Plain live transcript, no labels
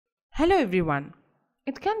Hello everyone.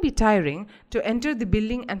 It can be tiring to enter the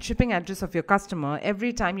billing and shipping address of your customer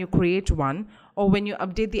every time you create one or when you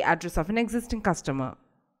update the address of an existing customer.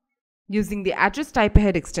 Using the Address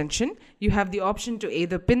Typeahead extension, you have the option to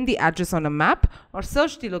either pin the address on a map or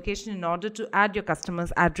search the location in order to add your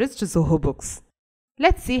customer's address to Zoho Books.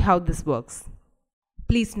 Let's see how this works.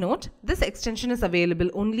 Please note, this extension is available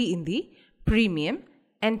only in the Premium,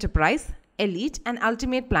 Enterprise, Elite and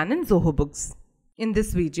Ultimate plan in Zoho Books. In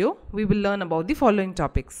this video, we will learn about the following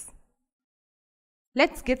topics.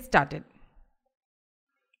 Let's get started.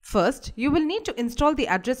 First, you will need to install the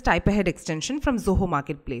Address Typeahead extension from Zoho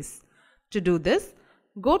Marketplace. To do this,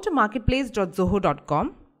 go to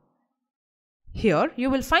marketplace.zoho.com. Here,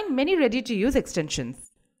 you will find many ready-to-use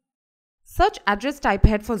extensions. Search Address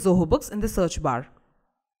Typeahead for Zoho Books in the search bar.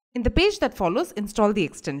 In the page that follows, install the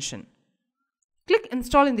extension. Click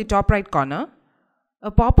Install in the top right corner. A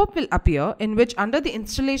pop-up will appear in which under the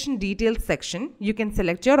Installation Details section, you can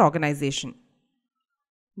select your organization.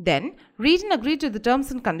 Then, read and agree to the terms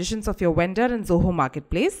and conditions of your vendor in Zoho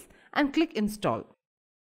Marketplace and click Install.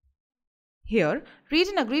 Here, read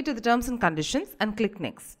and agree to the terms and conditions and click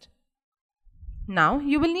Next. Now,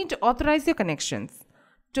 you will need to authorize your connections.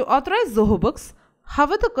 To authorize Zoho Books,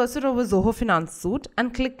 hover the cursor over Zoho Finance Suite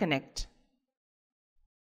and click Connect.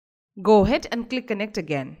 Go ahead and click Connect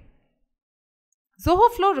again.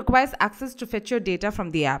 Zoho Flow requires access to fetch your data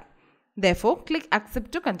from the app. Therefore, click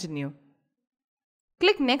Accept to continue.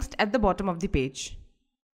 Click Next at the bottom of the page.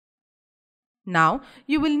 Now,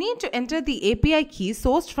 you will need to enter the API key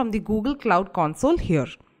sourced from the Google Cloud Console here.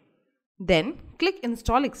 Then, click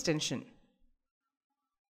Install Extension.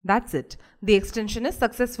 That's it. The extension is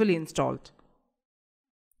successfully installed.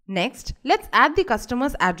 Next, let's add the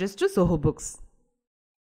customer's address to Zoho Books.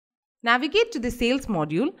 Navigate to the Sales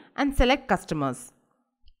module and select Customers.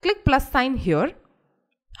 Click plus sign here.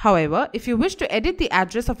 However, if you wish to edit the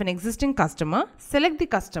address of an existing customer, select the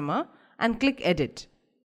customer and click Edit.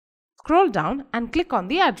 Scroll down and click on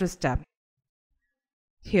the Address tab.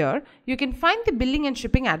 Here, you can find the billing and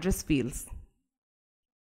shipping address fields.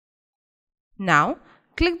 Now,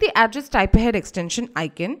 click the Address Typeahead extension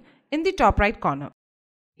icon in the top right corner.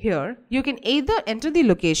 Here, you can either enter the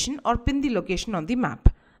location or pin the location on the map.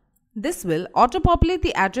 This will auto-populate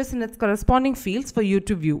the address in its corresponding fields for you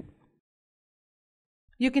to view.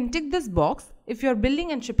 You can tick this box if your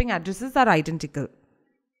billing and shipping addresses are identical.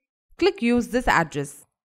 Click Use this address.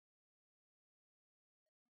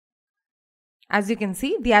 As you can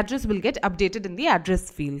see, the address will get updated in the address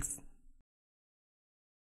fields.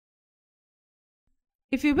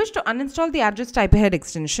 If you wish to uninstall the Address Typeahead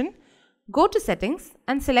extension, go to Settings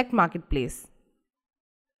and select Marketplace.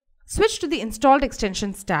 Switch to the Installed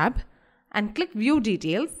Extensions tab and click View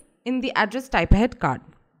Details in the Address Typeahead card.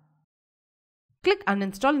 Click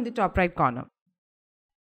Uninstall in the top right corner.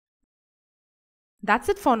 That's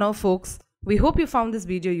it for now, folks. We hope you found this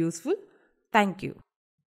video useful. Thank you.